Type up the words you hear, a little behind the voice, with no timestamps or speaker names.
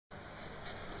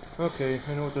Okay,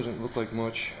 I know it doesn't look like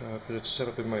much because it's set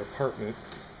up in my apartment,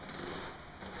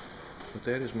 but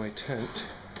that is my tent.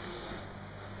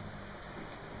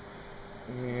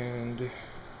 And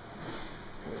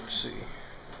let's see.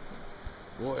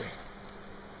 Boy,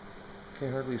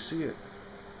 can't hardly see it.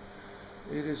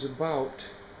 It is about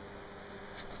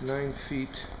 9 feet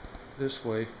this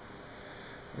way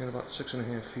and about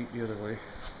 6.5 feet the other way.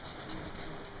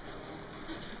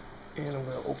 And I'm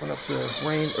going to open up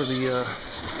the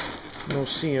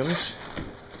no-see-ums,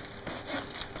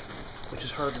 which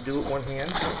is hard to do with one hand.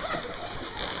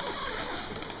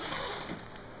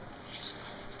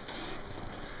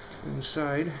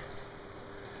 Inside,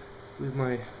 we have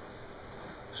my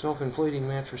self-inflating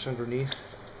mattress underneath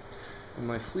and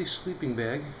my fleece sleeping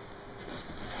bag,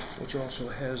 which also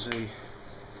has a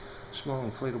small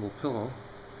inflatable pillow.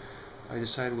 I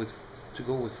decided to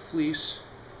go with fleece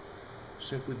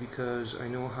simply because I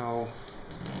know how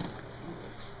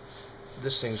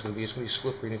this thing's going to be. It's going to be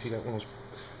slippery, and if you got one of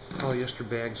those polyester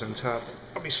bags on top,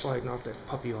 I'll be sliding off that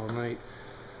puppy all night.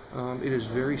 It is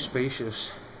very spacious.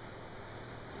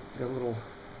 Got a little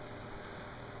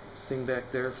thing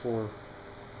back there for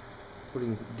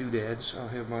putting doodads. I'll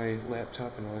have my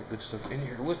laptop and all that good stuff in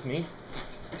here with me.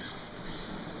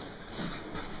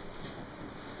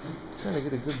 Trying to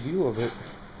get a good view of it.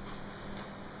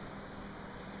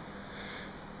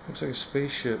 Looks like a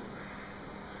spaceship.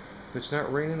 If it's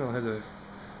not raining, I'll have the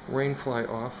rain fly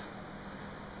off.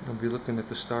 I'll be looking at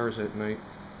the stars at night.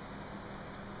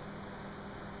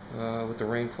 With the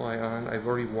rain fly on, I've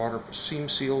already seam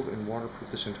sealed and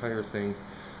waterproofed this entire thing.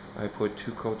 I put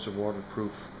 2 coats of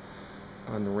waterproof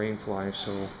on the rain fly,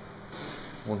 so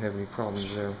won't have any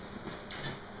problems there.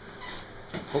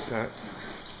 Hope not.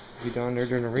 Be down there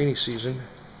during the rainy season.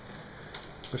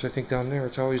 Of course, I think down there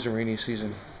it's always the rainy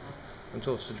season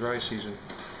until it's the dry season.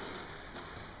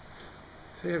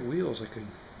 If I had wheels, I could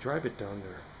drive it down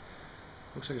there.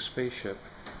 Looks like a spaceship.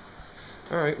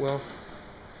 Alright, well,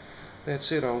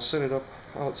 that's it. I'll set it up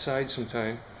outside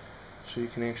sometime so you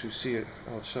can actually see it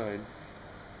outside.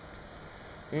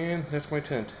 And that's my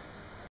tent.